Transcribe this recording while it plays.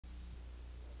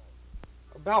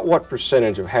About what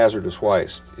percentage of hazardous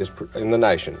waste in the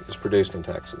nation is produced in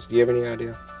Texas? Do you have any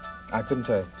idea? I couldn't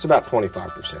tell. It's about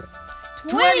 25%.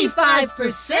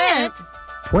 25%?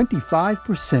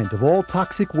 25% of all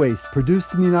toxic waste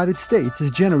produced in the United States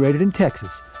is generated in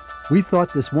Texas. We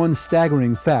thought this one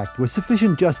staggering fact was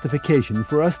sufficient justification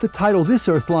for us to title this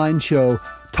Earthline show,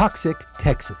 Toxic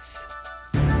Texas.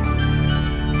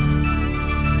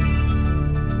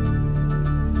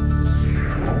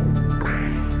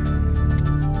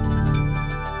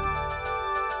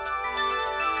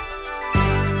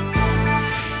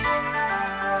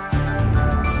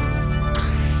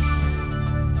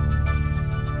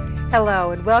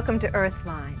 Hello and welcome to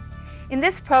Earthline. In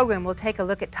this program, we'll take a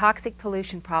look at toxic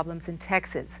pollution problems in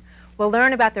Texas. We'll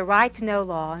learn about the Right to Know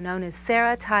law, known as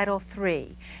SARA Title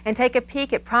III, and take a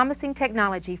peek at promising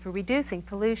technology for reducing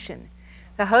pollution.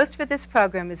 The host for this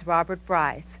program is Robert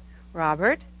Bryce.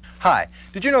 Robert? Hi.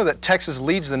 Did you know that Texas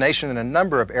leads the nation in a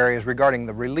number of areas regarding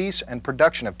the release and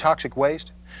production of toxic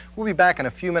waste? We'll be back in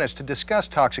a few minutes to discuss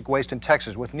toxic waste in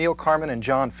Texas with Neil Carman and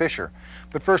John Fisher.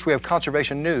 But first, we have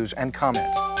conservation news and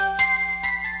comment.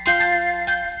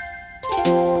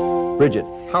 Bridget,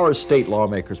 how are state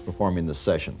lawmakers performing this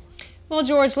session? Well,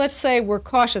 George, let's say we're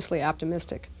cautiously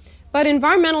optimistic. But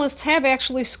environmentalists have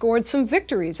actually scored some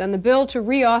victories on the bill to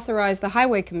reauthorize the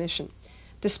Highway Commission.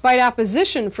 Despite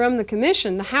opposition from the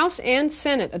Commission, the House and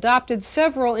Senate adopted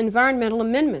several environmental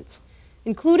amendments,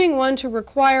 including one to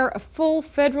require a full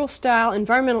federal-style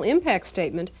environmental impact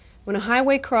statement when a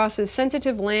highway crosses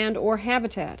sensitive land or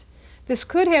habitat. This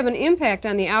could have an impact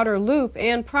on the outer loop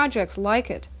and projects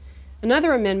like it.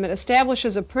 Another amendment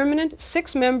establishes a permanent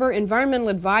 6-member environmental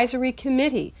advisory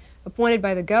committee appointed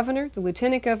by the governor, the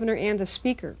lieutenant governor, and the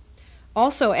speaker.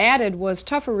 Also added was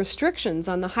tougher restrictions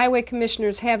on the highway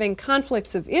commissioners having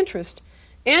conflicts of interest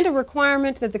and a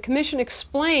requirement that the commission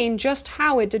explain just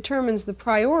how it determines the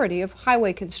priority of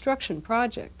highway construction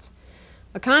projects.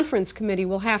 A conference committee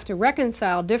will have to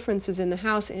reconcile differences in the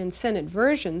House and Senate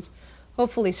versions,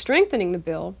 hopefully strengthening the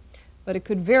bill, but it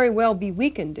could very well be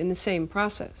weakened in the same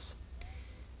process.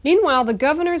 Meanwhile, the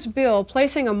governor's bill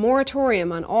placing a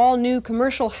moratorium on all new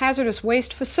commercial hazardous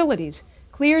waste facilities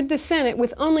cleared the Senate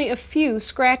with only a few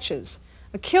scratches.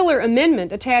 A killer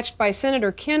amendment attached by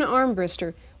Senator Ken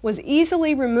Armbrister was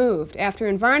easily removed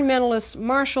after environmentalists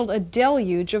marshaled a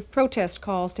deluge of protest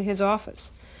calls to his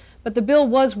office. But the bill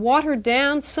was watered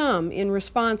down some in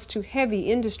response to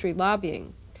heavy industry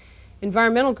lobbying.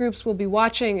 Environmental groups will be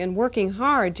watching and working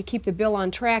hard to keep the bill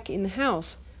on track in the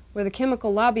House, where the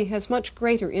chemical lobby has much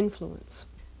greater influence.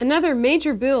 Another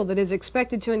major bill that is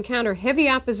expected to encounter heavy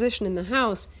opposition in the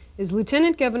House is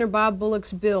Lieutenant Governor Bob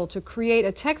Bullock's bill to create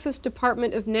a Texas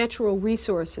Department of Natural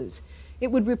Resources.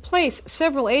 It would replace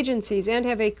several agencies and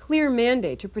have a clear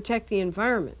mandate to protect the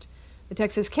environment. The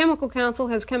Texas Chemical Council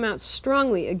has come out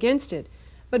strongly against it,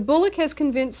 but Bullock has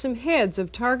convinced some heads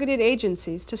of targeted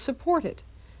agencies to support it.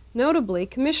 Notably,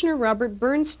 Commissioner Robert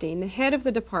Bernstein, the head of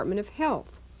the Department of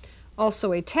Health.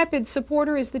 Also a tepid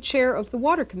supporter is the chair of the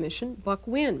Water Commission, Buck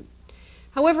Wynn.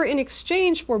 However, in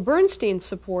exchange for Bernstein's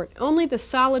support, only the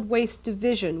Solid Waste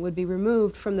Division would be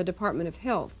removed from the Department of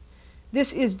Health.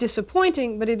 This is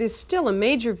disappointing, but it is still a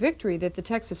major victory that the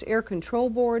Texas Air Control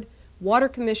Board, Water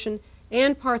Commission,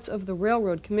 and parts of the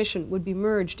Railroad Commission would be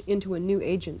merged into a new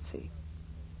agency.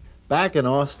 Back in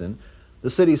Austin, the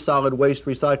city's solid waste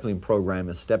recycling program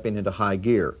is stepping into high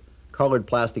gear. Colored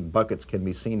plastic buckets can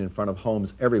be seen in front of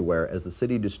homes everywhere as the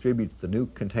city distributes the new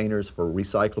containers for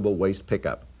recyclable waste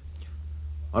pickup.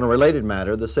 On a related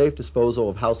matter, the safe disposal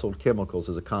of household chemicals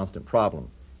is a constant problem.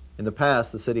 In the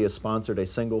past, the city has sponsored a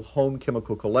single home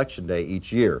chemical collection day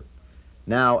each year.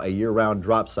 Now, a year-round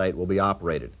drop site will be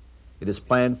operated. It is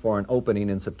planned for an opening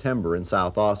in September in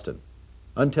South Austin.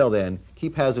 Until then,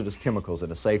 keep hazardous chemicals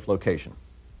in a safe location.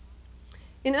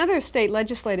 In other state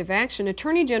legislative action,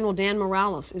 Attorney General Dan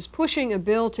Morales is pushing a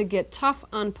bill to get tough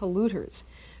on polluters.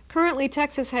 Currently,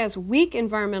 Texas has weak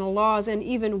environmental laws and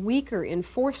even weaker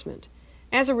enforcement.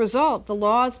 As a result, the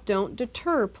laws don't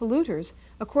deter polluters,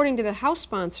 according to the House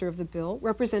sponsor of the bill,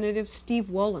 Representative Steve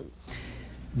Wollens.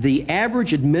 The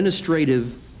average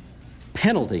administrative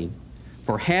penalty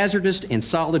for hazardous and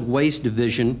solid waste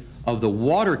division of the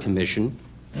Water Commission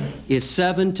is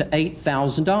 $7,000 to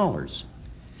 $8,000.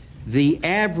 The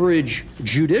average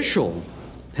judicial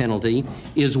penalty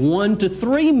is $1 to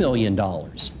 $3 million.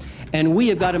 And we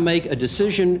have got to make a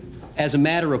decision as a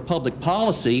matter of public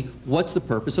policy. What's the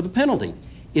purpose of a penalty?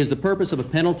 Is the purpose of a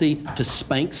penalty to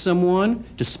spank someone,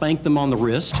 to spank them on the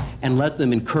wrist and let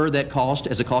them incur that cost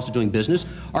as a cost of doing business?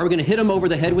 Are we going to hit them over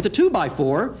the head with a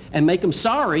 2x4 and make them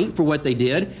sorry for what they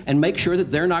did and make sure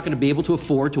that they're not going to be able to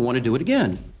afford to want to do it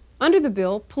again? Under the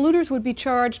bill, polluters would be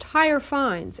charged higher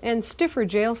fines and stiffer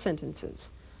jail sentences.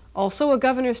 Also, a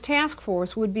governor's task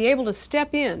force would be able to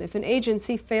step in if an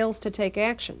agency fails to take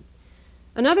action.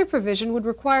 Another provision would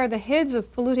require the heads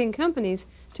of polluting companies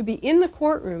to be in the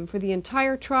courtroom for the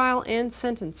entire trial and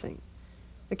sentencing.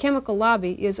 The chemical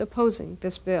lobby is opposing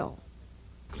this bill.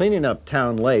 Cleaning up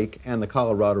Town Lake and the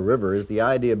Colorado River is the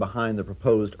idea behind the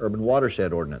proposed urban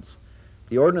watershed ordinance.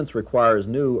 The ordinance requires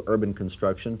new urban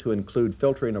construction to include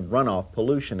filtering of runoff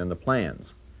pollution in the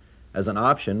plans. As an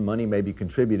option, money may be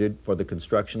contributed for the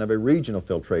construction of a regional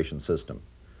filtration system.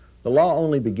 The law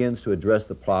only begins to address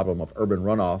the problem of urban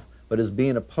runoff, but is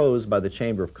being opposed by the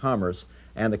Chamber of Commerce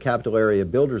and the Capital Area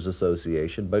Builders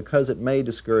Association because it may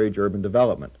discourage urban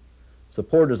development.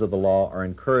 Supporters of the law are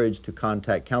encouraged to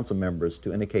contact council members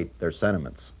to indicate their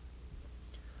sentiments.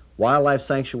 Wildlife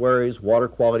sanctuaries, water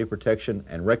quality protection,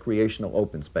 and recreational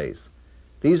open space.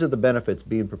 These are the benefits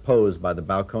being proposed by the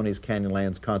Balcones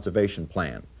Canyonlands Conservation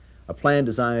Plan, a plan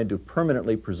designed to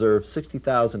permanently preserve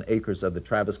 60,000 acres of the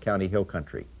Travis County Hill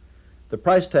Country. The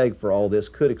price tag for all this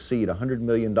could exceed $100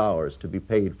 million to be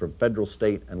paid from federal,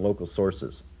 state, and local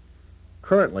sources.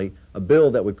 Currently, a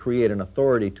bill that would create an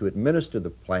authority to administer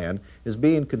the plan is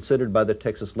being considered by the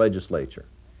Texas legislature.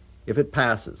 If it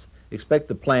passes, expect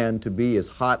the plan to be as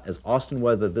hot as Austin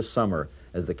weather this summer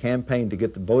as the campaign to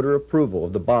get the voter approval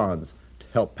of the bonds to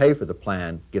help pay for the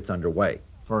plan gets underway.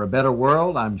 For a Better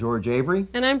World, I'm George Avery.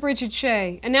 And I'm Bridget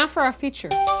Shea. And now for our feature.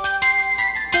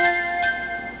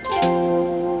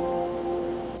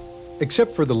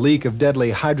 Except for the leak of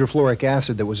deadly hydrofluoric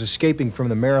acid that was escaping from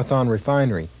the Marathon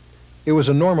refinery, it was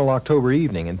a normal October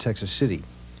evening in Texas City.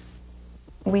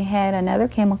 We had another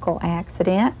chemical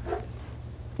accident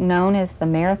known as the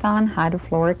Marathon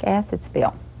hydrofluoric acid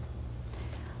spill.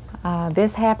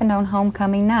 This happened on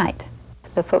homecoming night.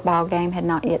 The football game had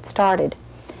not yet started,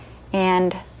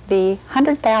 and the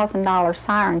 $100,000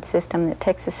 siren system that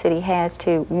Texas City has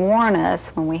to warn us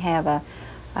when we have a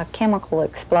chemical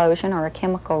explosion or a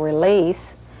chemical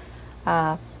release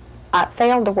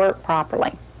failed to work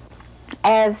properly.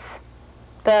 As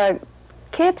the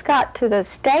kids got to the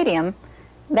stadium,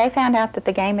 they found out that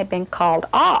the game had been called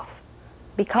off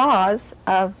because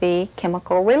of the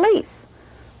chemical release.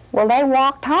 Well, they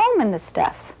walked home in the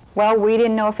stuff. Well, we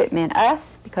didn't know if it meant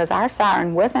us because our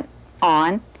siren wasn't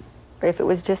on, or if it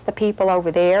was just the people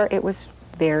over there. It was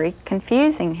very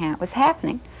confusing how it was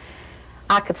happening.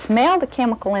 I could smell the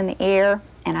chemical in the air,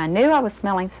 and I knew I was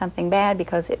smelling something bad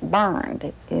because it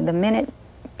burned. The minute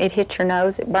it hit your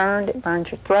nose, it burned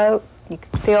your throat. You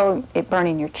could feel it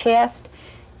burning your chest.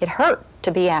 It hurt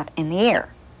to be out in the air.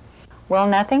 Well,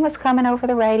 nothing was coming over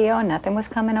the radio and nothing was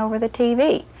coming over the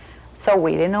TV, so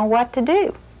we didn't know what to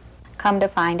do. Come to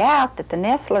find out that the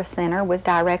Nestler Center was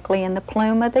directly in the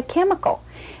plume of the chemical,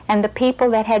 and the people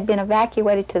that had been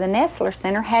evacuated to the Nestler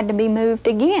Center had to be moved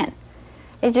again.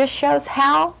 It just shows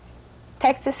how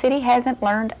Texas City hasn't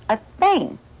learned a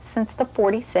thing since the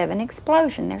 '47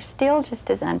 explosion. They're still just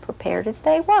as unprepared as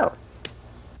they were.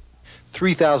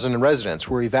 3,000 residents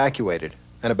were evacuated,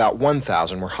 and about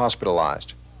 1,000 were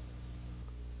hospitalized.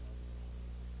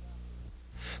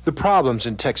 The problems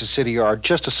in Texas City are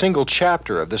just a single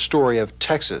chapter of the story of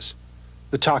Texas,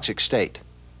 the toxic state.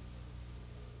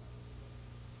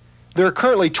 There are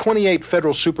currently 28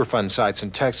 federal Superfund sites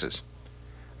in Texas.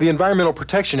 The Environmental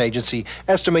Protection Agency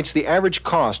estimates the average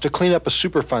cost to clean up a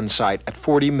Superfund site at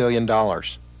 $40 million.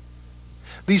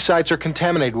 These sites are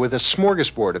contaminated with a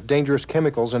smorgasbord of dangerous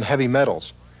chemicals and heavy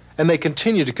metals, and they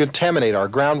continue to contaminate our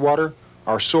groundwater,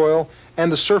 our soil,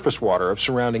 and the surface water of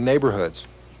surrounding neighborhoods.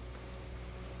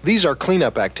 These are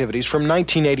cleanup activities from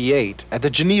 1988 at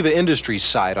the Geneva Industries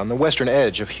site on the western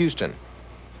edge of Houston.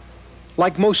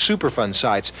 Like most Superfund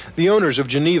sites, the owners of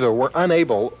Geneva were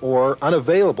unable or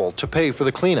unavailable to pay for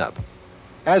the cleanup.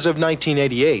 As of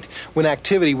 1988, when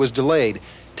activity was delayed,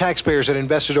 taxpayers had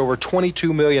invested over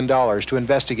 $22 million to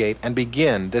investigate and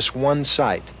begin this one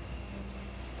site.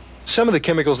 Some of the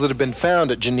chemicals that have been found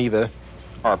at Geneva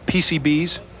are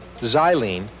PCBs,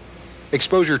 xylene,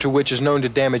 exposure to which is known to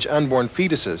damage unborn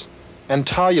fetuses, and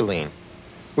toluene,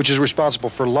 which is responsible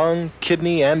for lung,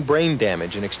 kidney, and brain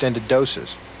damage in extended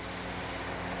doses.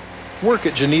 Work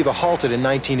at Geneva halted in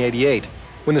 1988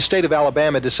 when the state of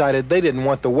Alabama decided they didn't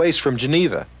want the waste from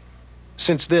Geneva.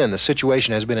 Since then, the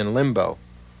situation has been in limbo.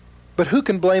 But who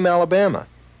can blame Alabama?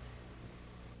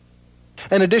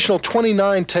 An additional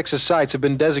 29 Texas sites have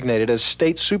been designated as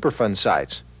state Superfund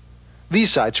sites.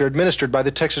 These sites are administered by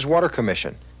the Texas Water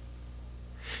Commission.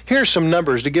 Here are some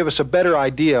numbers to give us a better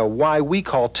idea why we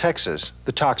call Texas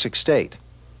the toxic state.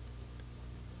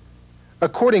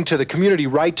 According to the Community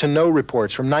Right to Know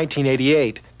reports from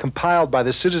 1988, compiled by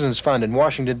the Citizens Fund in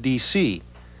Washington, D.C.,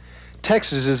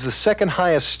 Texas is the second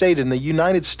highest state in the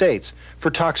United States for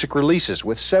toxic releases,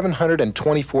 with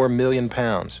 724 million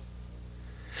pounds.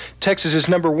 Texas is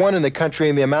number one in the country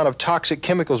in the amount of toxic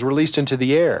chemicals released into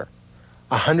the air,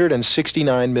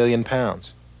 169 million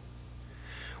pounds.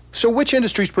 So which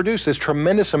industries produce this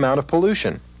tremendous amount of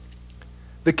pollution?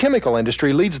 The chemical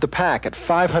industry leads the pack at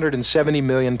 570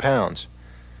 million pounds.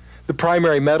 The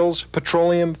primary metals,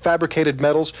 petroleum, fabricated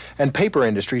metals, and paper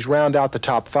industries round out the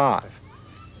top five.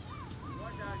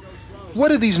 What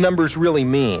do these numbers really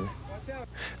mean?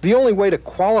 The only way to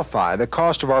qualify the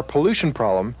cost of our pollution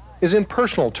problem is in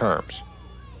personal terms.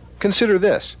 Consider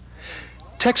this.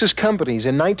 Texas companies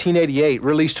in 1988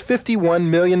 released 51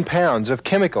 million pounds of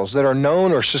chemicals that are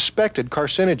known or suspected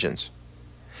carcinogens.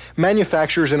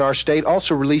 Manufacturers in our state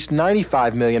also released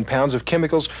 95 million pounds of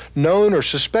chemicals known or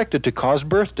suspected to cause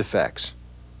birth defects.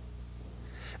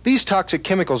 These toxic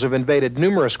chemicals have invaded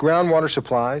numerous groundwater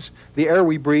supplies, the air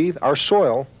we breathe, our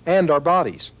soil, and our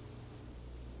bodies.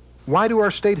 Why do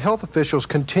our state health officials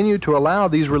continue to allow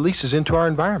these releases into our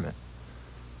environment?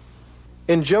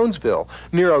 In Jonesville,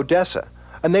 near Odessa,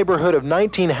 a neighborhood of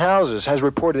 19 houses has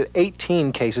reported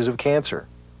 18 cases of cancer.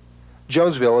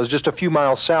 Jonesville is just a few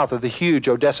miles south of the huge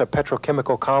Odessa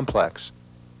petrochemical complex.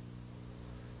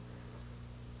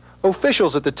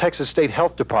 Officials at the Texas State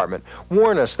Health Department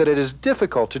warn us that it is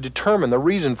difficult to determine the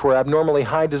reason for abnormally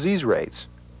high disease rates.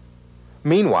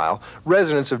 Meanwhile,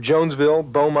 residents of Jonesville,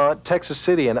 Beaumont, Texas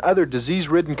City, and other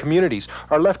disease-ridden communities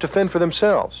are left to fend for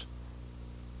themselves.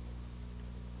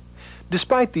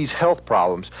 Despite these health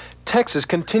problems, Texas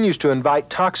continues to invite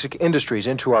toxic industries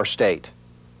into our state.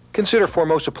 Consider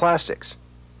Formosa Plastics.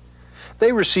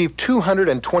 They received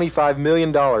 $225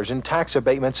 million in tax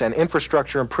abatements and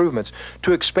infrastructure improvements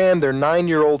to expand their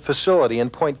 9-year-old facility in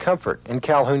Point Comfort in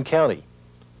Calhoun County.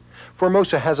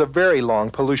 Formosa has a very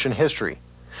long pollution history.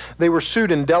 They were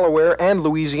sued in Delaware and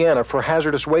Louisiana for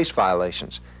hazardous waste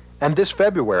violations, and this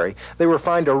February they were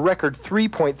fined a record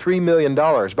 $3.3 million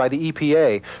by the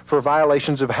EPA for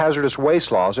violations of hazardous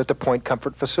waste laws at the Point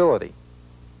Comfort facility.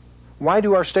 Why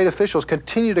do our state officials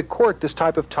continue to court this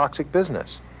type of toxic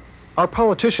business? Our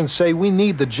politicians say we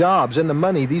need the jobs and the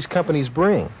money these companies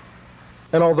bring.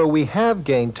 And although we have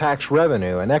gained tax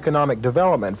revenue and economic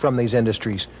development from these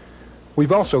industries,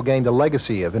 we've also gained a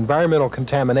legacy of environmental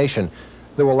contamination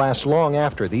that will last long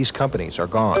after these companies are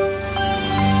gone.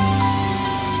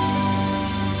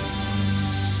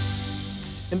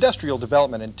 Industrial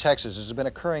development in Texas has been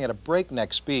occurring at a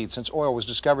breakneck speed since oil was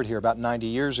discovered here about 90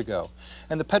 years ago.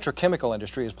 And the petrochemical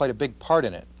industry has played a big part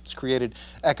in it. It's created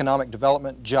economic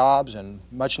development, jobs, and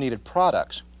much-needed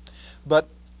products. But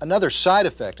another side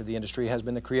effect of the industry has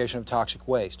been the creation of toxic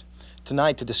waste.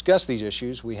 Tonight, to discuss these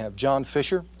issues, we have John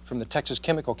Fisher from the Texas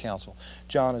Chemical Council.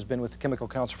 John has been with the Chemical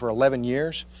Council for 11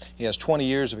 years. He has 20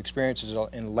 years of experience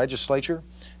in legislature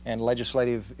and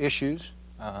legislative issues.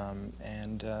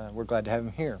 We're glad to have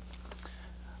him here.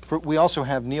 We also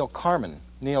have Neil Carman.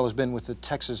 Neil has been with the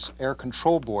Texas Air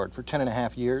Control Board for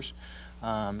 10.5 years.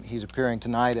 He's appearing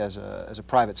tonight as a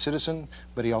private citizen,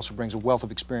 but he also brings a wealth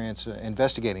of experience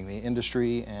investigating the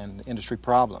industry and industry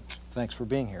problems. Thanks for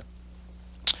being here.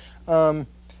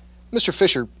 Mr.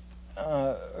 Fisher,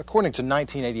 according to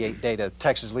 1988 data,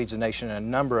 Texas leads the nation in a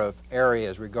number of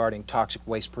areas regarding toxic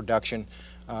waste production,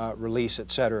 release,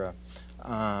 etc.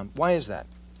 Why is that?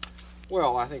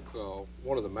 Well, I think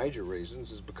one of the major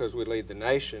reasons is because we lead the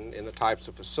nation in the types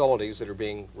of facilities that are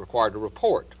being required to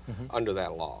report under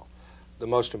that law. The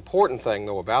most important thing,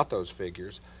 though, about those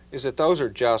figures is that those are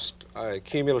just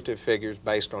cumulative figures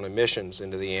based on emissions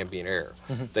into the ambient air.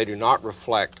 They do not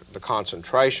reflect the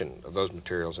concentration of those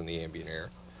materials in the ambient air,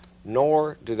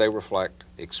 nor do they reflect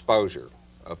exposure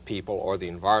of people or the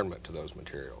environment to those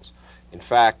materials. In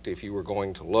fact, if you were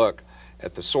going to look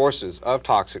at the sources of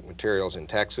toxic materials in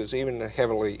Texas, even in a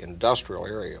heavily industrial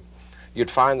area,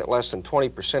 you'd find that less than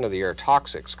 20% of the air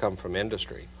toxics come from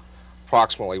industry.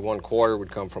 Approximately 1/4 would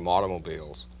come from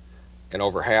automobiles, and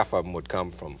over half of them would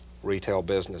come from retail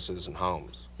businesses and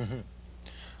homes.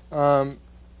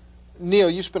 Neil,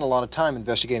 you spent a lot of time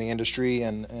investigating industry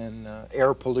and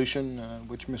air pollution,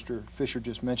 which Mr. Fisher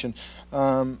just mentioned.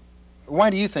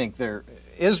 Why do you think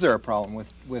is there a problem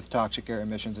with toxic air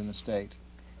emissions in the state?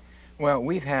 Well,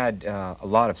 we've had a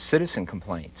lot of citizen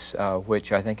complaints,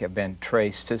 which I think have been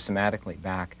traced systematically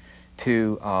back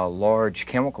to large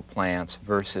chemical plants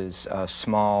versus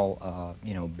small,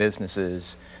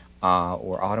 businesses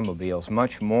or automobiles.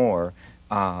 Much more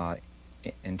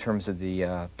in terms of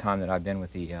the time that I've been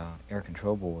with the Air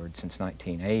Control Board since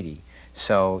 1980.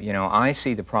 So, you know, I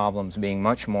see the problems being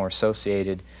much more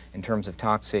associated in terms of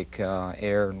toxic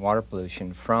air and water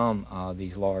pollution from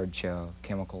these large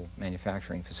chemical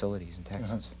manufacturing facilities in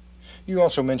Texas. You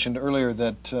also mentioned earlier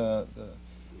that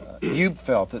you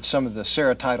felt that some of the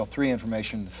SARA Title III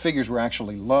information, the figures were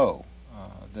actually low,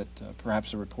 that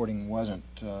perhaps the reporting wasn't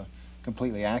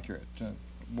completely accurate.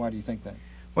 Why do you think that?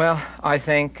 Well, I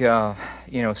think,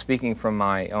 you know, speaking from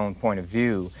my own point of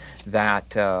view,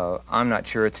 that I'm not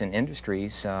sure it's in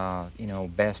industry's, you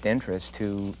know, best interest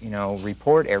to, you know,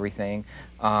 report everything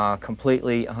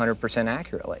completely 100%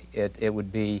 accurately. It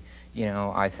would be, you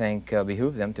know, I think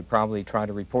behoove them to probably try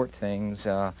to report things,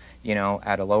 you know,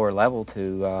 at a lower level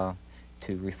to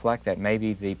reflect that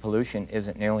maybe the pollution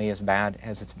isn't nearly as bad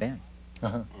as it's been.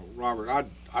 Robert,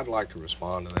 I'd like to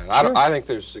respond to that. Sure. I think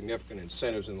there's significant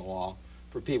incentives in the law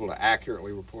for people to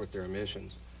accurately report their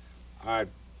emissions. I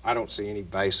don't see any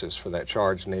basis for that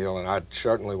charge, Neil, and I'd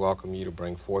certainly welcome you to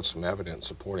bring forth some evidence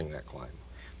supporting that claim.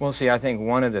 Well, see, I think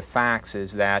one of the facts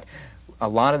is that a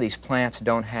lot of these plants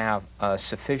don't have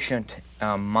sufficient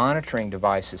monitoring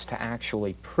devices to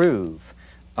actually prove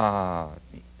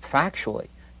factually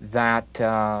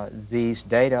that these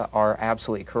data are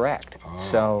absolutely correct.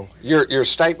 So your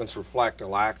statements reflect a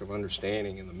lack of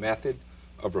understanding in the method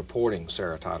of reporting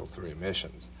SARA Title III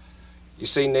emissions. You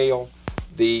see, Neil,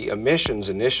 the emissions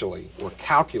initially were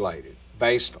calculated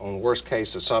based on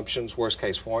worst-case assumptions,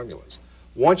 worst-case formulas.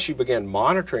 Once you begin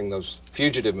monitoring those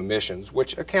fugitive emissions,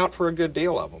 which account for a good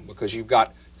deal of them because you've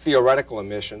got theoretical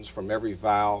emissions from every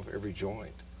valve, every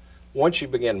joint. Once you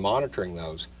begin monitoring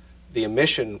those, the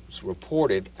emissions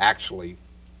reported actually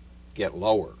get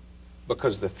lower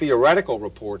because the theoretical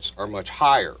reports are much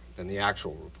higher than the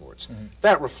actual reports.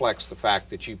 That reflects the fact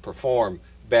that you perform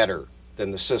better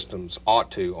than the systems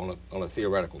ought to on a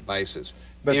theoretical basis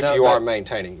if you are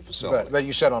maintaining the facility. But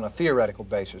you said on a theoretical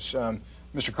basis.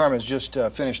 Mr. Carman has just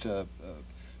finished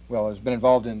well, has been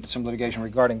involved in some litigation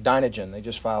regarding Dynagen. They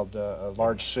just filed a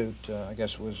large suit. I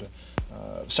guess it was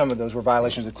some of those were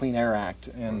violations of the Clean Air Act,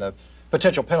 and the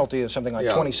potential penalty is something like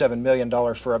 $27 million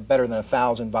for better than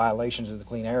 1,000 violations of the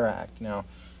Clean Air Act. Now,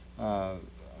 I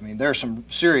mean, there are some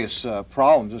serious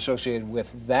problems associated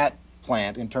with that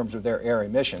plant in terms of their air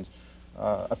emissions,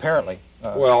 apparently.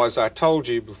 Well, as I told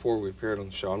you before we appeared on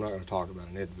the show, I'm not going to talk about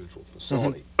an individual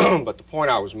facility, but the point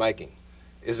I was making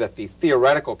is that the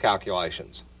theoretical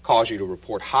calculations cause you to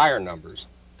report higher numbers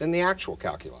than the actual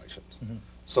calculations.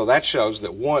 So that shows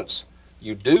that once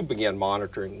you do begin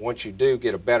monitoring, once you do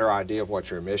get a better idea of what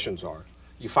your emissions are,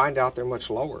 you find out they're much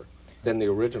lower than the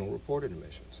original reported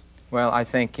emissions. Well, I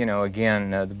think, you know,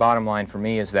 again, the bottom line for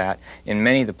me is that in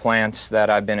many of the plants that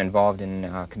I've been involved in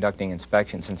conducting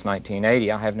inspections since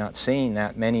 1980, I have not seen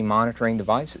that many monitoring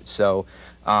devices. So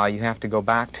you have to go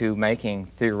back to making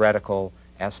theoretical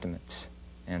estimates.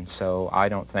 And so I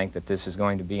don't think that this is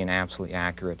going to be an absolutely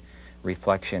accurate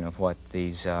reflection of what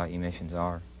these emissions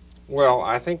are. Well,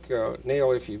 I think,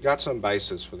 Neil, if you've got some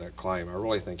basis for that claim, I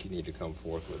really think you need to come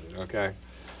forth with it, okay?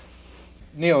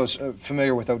 Neil is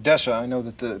familiar with Odessa. I know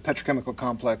that the petrochemical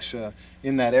complex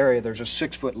in that area, there's a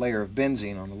 6-foot layer of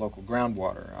benzene on the local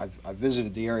groundwater. I've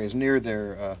visited the areas near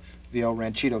there. The El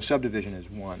Ranchito subdivision is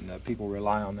one. People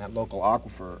rely on that local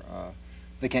aquifer.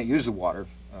 They can't use the water.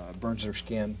 Burns their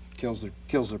skin, kills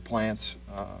their plants.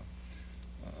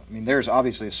 I mean, there's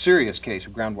obviously a serious case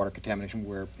of groundwater contamination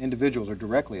where individuals are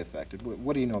directly affected.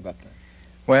 What do you know about that?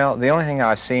 Well, the only thing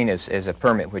I've seen is a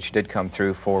permit which did come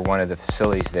through for one of the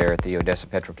facilities there at the Odessa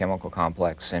Petrochemical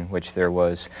Complex, in which there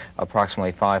was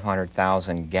approximately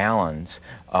 500,000 gallons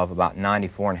of about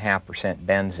 94.5%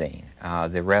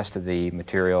 benzene. The rest of the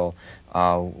material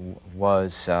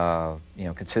was, you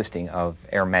know, consisting of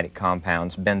aromatic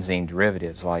compounds, benzene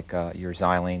derivatives like your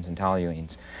xylenes and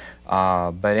toluenes.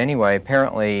 But anyway,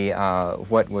 apparently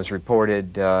what was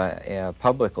reported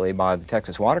publicly by the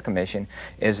Texas Water Commission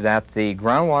is that the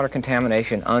groundwater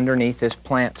contamination underneath this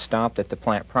plant stopped at the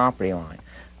plant property line.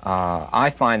 I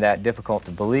find that difficult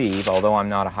to believe, although I'm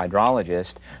not a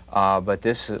hydrologist, but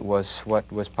this was what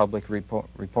was publicly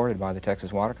reported by the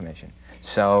Texas Water Commission.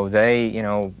 So they, you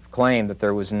know, claimed that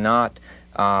there was not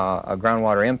a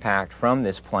groundwater impact from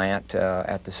this plant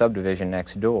at the subdivision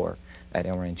next door at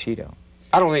El Ranchito.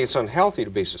 I don't think it's unhealthy to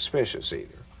be suspicious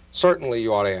either. Certainly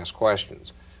you ought to ask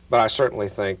questions, but I certainly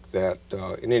think that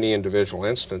in any individual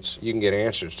instance you can get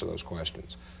answers to those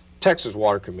questions. Texas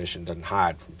Water Commission doesn't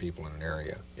hide from people in an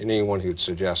area, and anyone who'd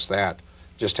suggest that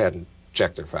just hadn't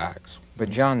checked their facts. But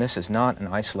John, this is not an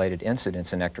isolated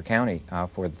incident in Ector County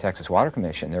for the Texas Water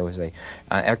Commission. There was a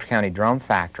Ector County drum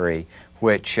factory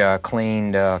which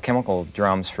cleaned chemical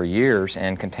drums for years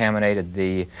and contaminated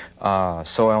the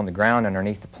soil and the ground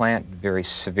underneath the plant very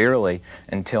severely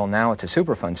until now it's a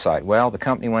Superfund site. Well, the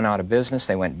company went out of business,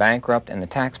 they went bankrupt, and the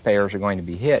taxpayers are going to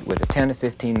be hit with a $10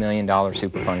 to $15 million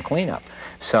Superfund cleanup.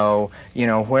 So, you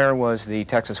know, where was the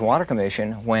Texas Water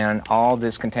Commission when all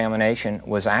this contamination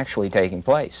was actually taking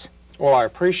place? Well, I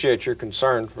appreciate your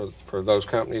concern for those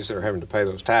companies that are having to pay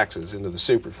those taxes into the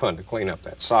Superfund to clean up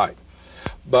that site.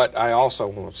 But I also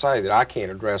want to say that I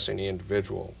can't address any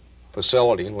individual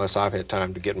facility unless I've had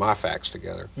time to get my facts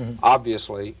together.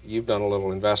 Obviously, you've done a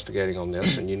little investigating on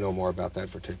this, and you know more about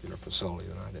that particular facility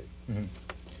than I do.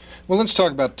 Well, let's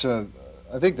talk about,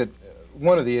 I think that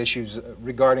one of the issues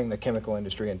regarding the chemical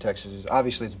industry in Texas is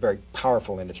obviously it's a very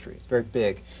powerful industry. It's very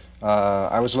big.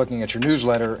 I was looking at your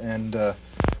newsletter, and I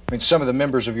mean, some of the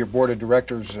members of your board of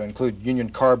directors include Union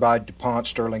Carbide, DuPont,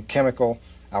 Sterling Chemical,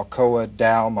 Alcoa,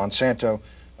 Dow, Monsanto.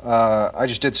 I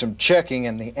just did some checking,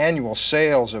 and the annual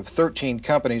sales of 13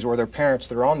 companies or their parents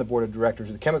that are on the board of directors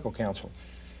of the Chemical Council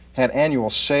had annual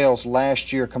sales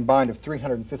last year combined of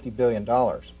 $350 billion.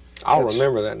 I'll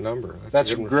remember that number.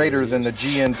 That's greater than the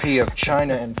GNP of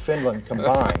China and Finland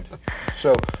combined.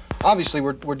 So obviously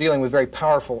we're dealing with very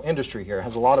powerful industry here. It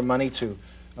has a lot of money to,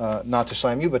 not to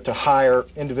slam you, but to hire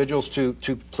individuals to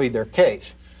plead their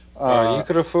case. You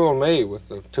could have fooled me with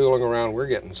the tooling around we're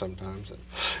getting sometimes.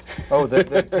 Oh, that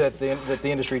the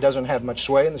industry doesn't have much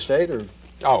sway in the state, or?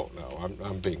 Oh, no,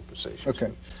 I'm being facetious.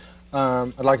 Okay.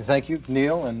 I'd like to thank you,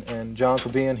 Neil and John, for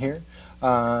being here.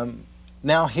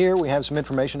 Now here we have some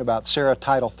information about SARA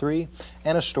Title III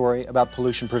and a story about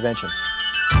pollution prevention.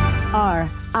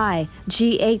 R-I-G-H-T,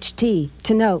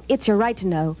 to know. It's your right to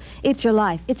know. It's your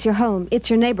life. It's your home.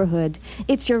 It's your neighborhood.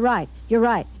 It's your right. Your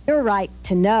right. Your right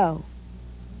to know.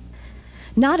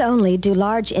 Not only do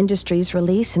large industries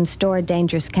release and store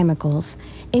dangerous chemicals,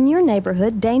 in your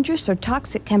neighborhood, dangerous or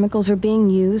toxic chemicals are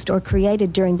being used or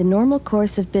created during the normal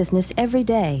course of business every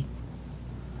day.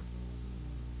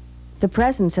 The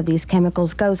presence of these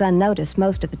chemicals goes unnoticed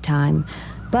most of the time,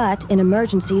 but in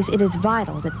emergencies it is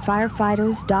vital that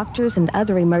firefighters, doctors, and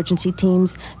other emergency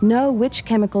teams know which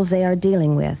chemicals they are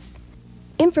dealing with.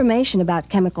 Information about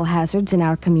chemical hazards in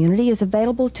our community is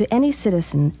available to any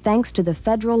citizen thanks to the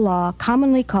federal law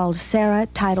commonly called SARA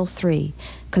Title III,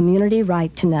 Community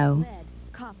Right to Know. Lead,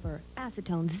 copper,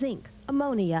 acetone, zinc,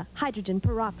 ammonia, hydrogen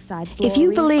peroxide. If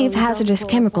you believe hazardous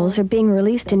chemicals are being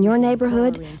released in your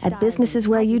neighborhood, at businesses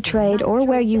where you trade or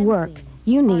where you work,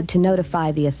 you need to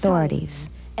notify the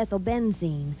authorities.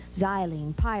 Ethylbenzene,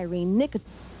 xylene, pyrene, nicotine.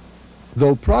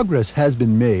 Though progress has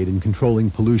been made in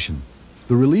controlling pollution,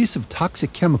 the release of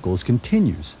toxic chemicals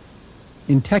continues.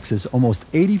 In Texas, almost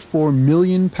 84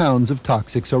 million pounds of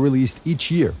toxics are released each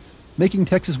year, making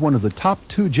Texas one of the top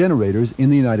 2 generators in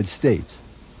the United States.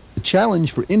 The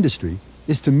challenge for industry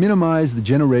is to minimize the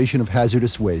generation of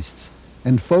hazardous wastes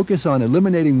and focus on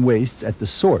eliminating wastes at the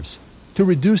source to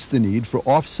reduce the need for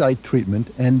off-site treatment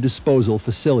and disposal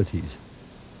facilities.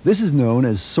 This is known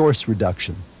as source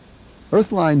reduction.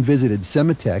 Earthline visited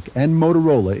Semitech and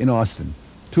Motorola in Austin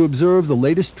to observe the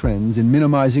latest trends in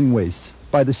minimizing wastes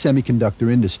by the semiconductor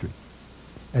industry.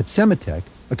 At Semitech,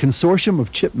 a consortium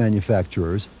of chip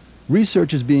manufacturers,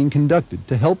 research is being conducted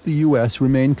to help the U.S.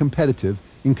 remain competitive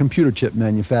in computer chip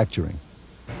manufacturing.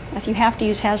 If you have to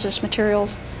use hazardous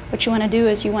materials, what you want to do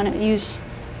is you want to use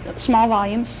small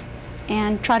volumes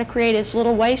and try to create as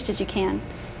little waste as you can.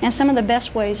 And some of the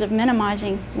best ways of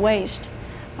minimizing waste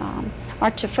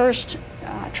are to first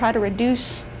try to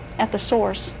reduce at the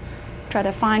source, try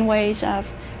to find ways of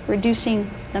reducing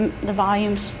the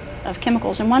volumes of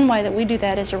chemicals. And one way that we do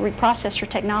that is a reprocessor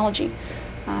technology.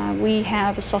 We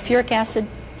have a sulfuric acid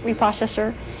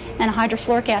reprocessor and a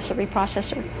hydrofluoric acid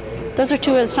reprocessor. Those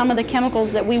are some of the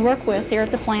chemicals that we work with here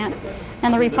at the plant,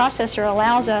 and the reprocessor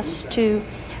allows us to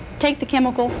take the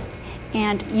chemical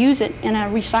and use it in a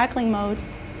recycling mode.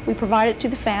 We provide it to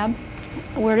the fab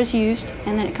where it is used,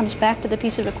 and then it comes back to the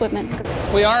piece of equipment.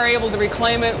 We are able to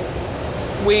reclaim it.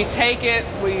 We take it,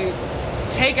 we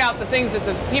take out the things that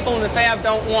the people in the fab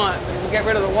don't want. We get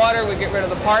rid of the water, we get rid of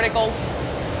the particles.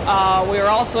 We are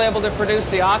also able to produce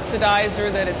the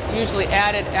oxidizer that is usually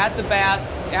added at the bath,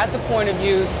 at the point of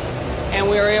use, and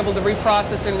we are able to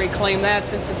reprocess and reclaim that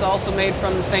since it's also made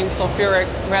from the same sulfuric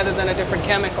rather than a different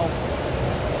chemical.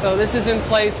 So this is in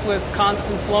place with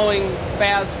constant flowing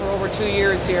baths for over 2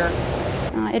 years here.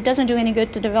 It doesn't do any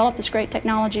good to develop this great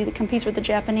technology that competes with the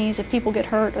Japanese if people get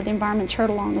hurt or the environment's hurt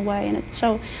along the way.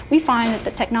 So we find that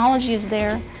the technology is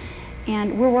there,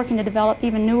 And we're working to develop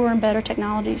even newer and better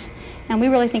technologies. And we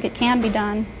really think it can be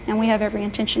done, and we have every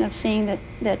intention of seeing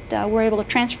that we're able to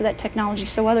transfer that technology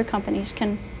so other companies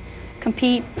can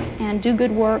compete and do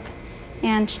good work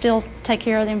and still take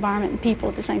care of the environment and people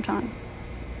at the same time.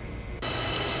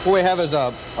 What we have is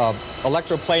a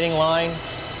electroplating line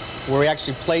where we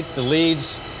actually plate the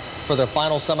leads for the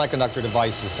final semiconductor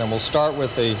devices. And we'll start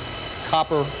with the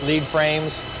copper lead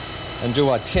frames and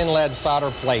do a tin lead solder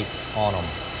plate on them.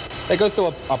 They go through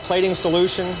a plating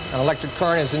solution, an electric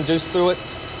current is induced through it.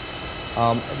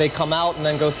 They come out and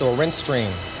then go through a rinse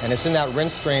stream. And it's in that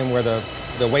rinse stream where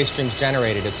the waste stream's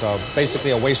generated. It's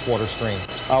basically a wastewater stream.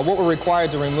 What we're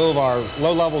required to remove are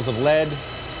low levels of lead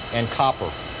and copper.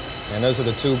 And those are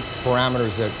the two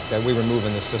parameters that we remove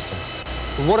in this system.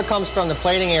 The water comes from the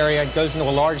plating area, it goes into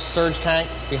a large surge tank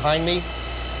behind me.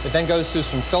 It then goes through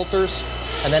some filters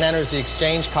and then enters the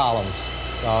exchange columns.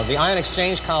 The ion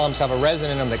exchange columns have a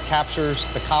resin in them that captures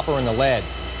the copper and the lead.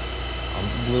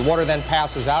 The water then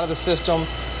passes out of the system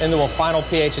into a final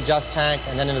pH adjust tank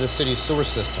and then into the city's sewer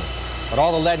system. But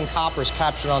all the lead and copper is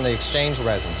captured on the exchange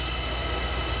resins.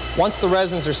 Once the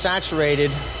resins are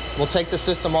saturated, we'll take the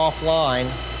system offline,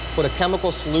 put a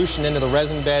chemical solution into the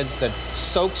resin beds that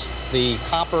soaks the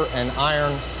copper and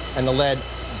iron and the lead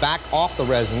back off the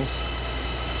resins.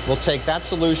 We'll take that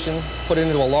solution, put it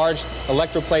into a large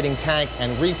electroplating tank,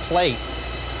 and replate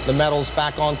the metals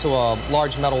back onto a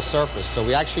large metal surface. So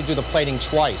we actually do the plating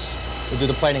twice. We do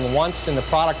the plating once in the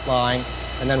product line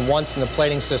and then once in the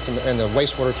plating system, in the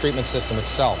wastewater treatment system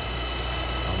itself.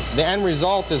 The end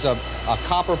result is a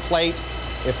copper plate,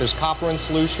 if there's copper in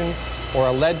solution, or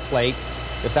a lead plate,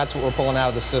 if that's what we're pulling out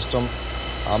of the system,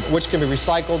 which can be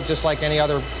recycled just like any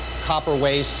other copper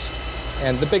waste.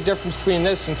 And the big difference between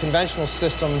this and conventional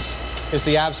systems is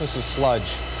the absence of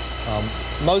sludge.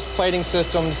 Most plating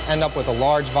systems end up with a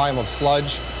large volume of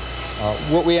sludge.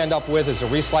 What we end up with is a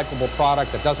recyclable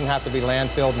product that doesn't have to be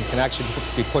landfilled and can actually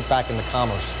be put back into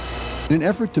commerce. In an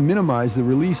effort to minimize the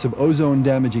release of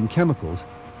ozone-damaging chemicals,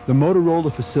 the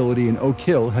Motorola facility in Oak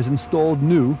Hill has installed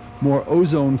new, more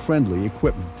ozone-friendly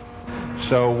equipment.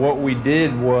 So what we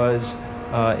did was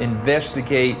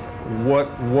investigate what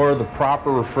were the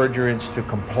proper refrigerants to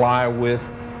comply with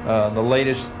the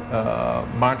latest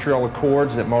Montreal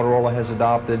Accords that Motorola has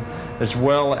adopted, as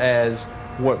well as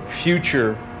what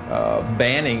future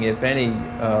banning, if any,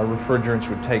 refrigerants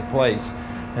would take place.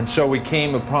 And so we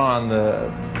came upon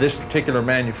this particular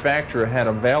manufacturer had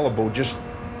available, just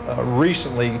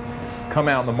recently come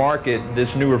out in the market,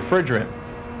 this new refrigerant.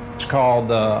 It's called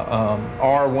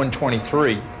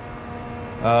R123,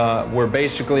 where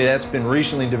basically that's been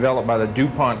recently developed by the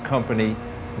DuPont company,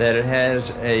 that it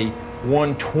has a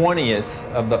 1/20th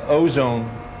of the ozone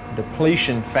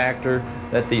depletion factor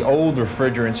that the old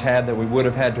refrigerants had that we would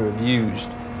have had to have used.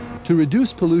 To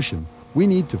reduce pollution, we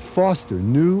need to foster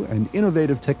new and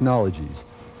innovative technologies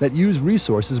that use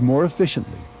resources more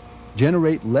efficiently,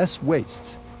 generate less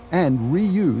wastes, and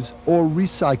reuse or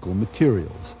recycle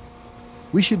materials.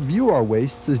 We should view our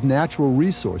wastes as natural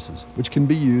resources which can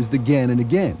be used again and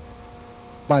again.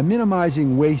 By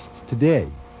minimizing wastes today,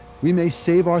 we may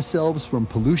save ourselves from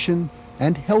pollution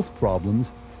and health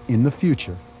problems in the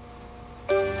future.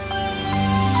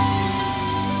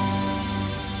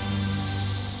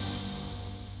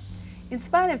 In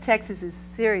spite of Texas's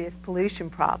serious pollution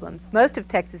problems, most of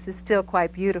Texas is still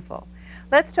quite beautiful.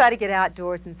 Let's try to get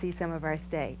outdoors and see some of our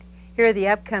state. Here are the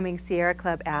upcoming Sierra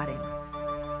Club outings.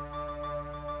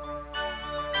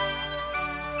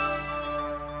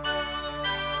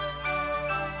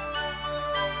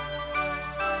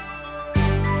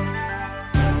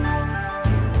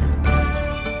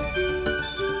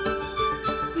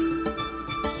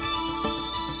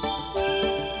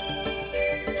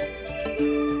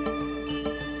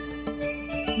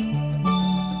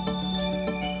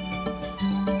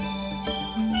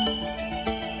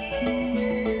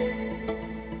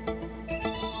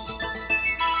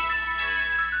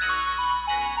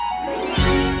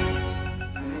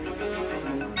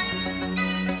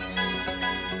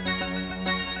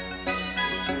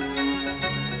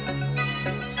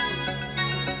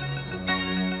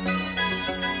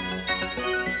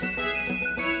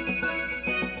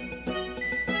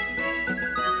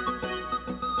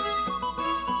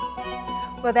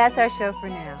 Well, that's our show for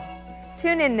now.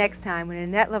 Tune in next time when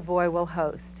Annette Lavoie will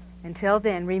host. Until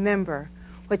then, remember,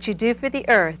 what you do for the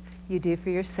earth, you do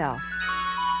for yourself.